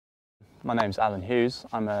My name's Alan Hughes.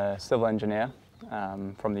 I'm a civil engineer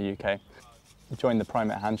from the UK. I joined the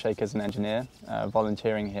Primate Handshake as an engineer,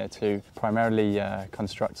 volunteering here to primarily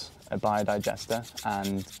construct a biodigester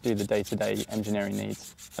and do the day-to-day engineering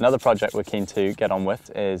needs. Another project we're keen to get on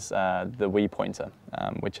with is the Wii pointer,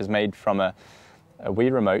 which is made from a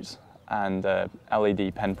Wii remote and a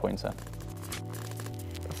LED pen pointer.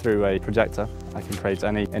 Through a projector, I can create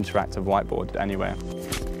any interactive whiteboard anywhere.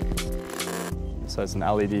 So it's an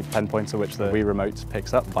LED pen pointer which the Wii remote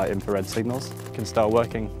picks up by infrared signals. You can start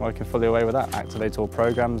working fully away with that. Activate all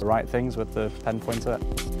programs, write things with the pen pointer.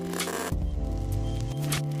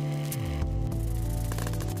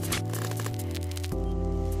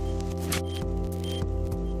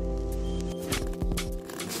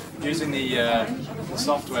 Using the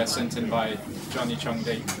software sent in by Johnny Chung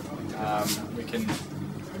Dee, we can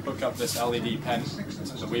hook up this LED pen to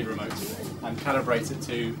the Wii remote and calibrate it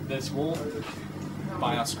to this wall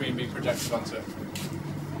by our screen being projected onto it.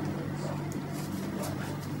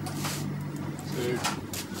 2,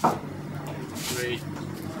 3,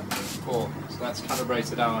 4. So that's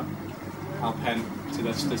calibrated our pen to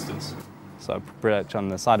this distance. So project on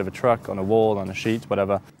the side of a truck, on a wall, on a sheet,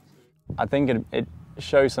 whatever. I think it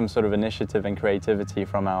shows some sort of initiative and creativity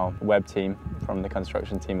from our web team, from the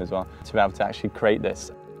construction team as well, to be able to actually create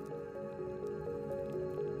this.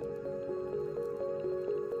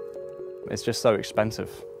 It's just so expensive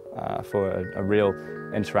for a real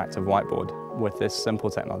interactive whiteboard. With this simple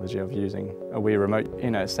technology of using a Wii remote,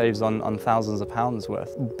 it saves on thousands of pounds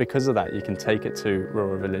worth. Because of that, you can take it to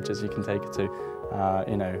rural villages, you can take it to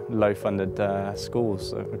low-funded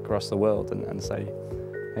schools across the world and say,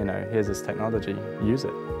 here's this technology, use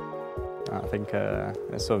it. I think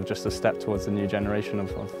it's sort of just a step towards the new generation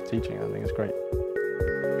of teaching. I think it's great.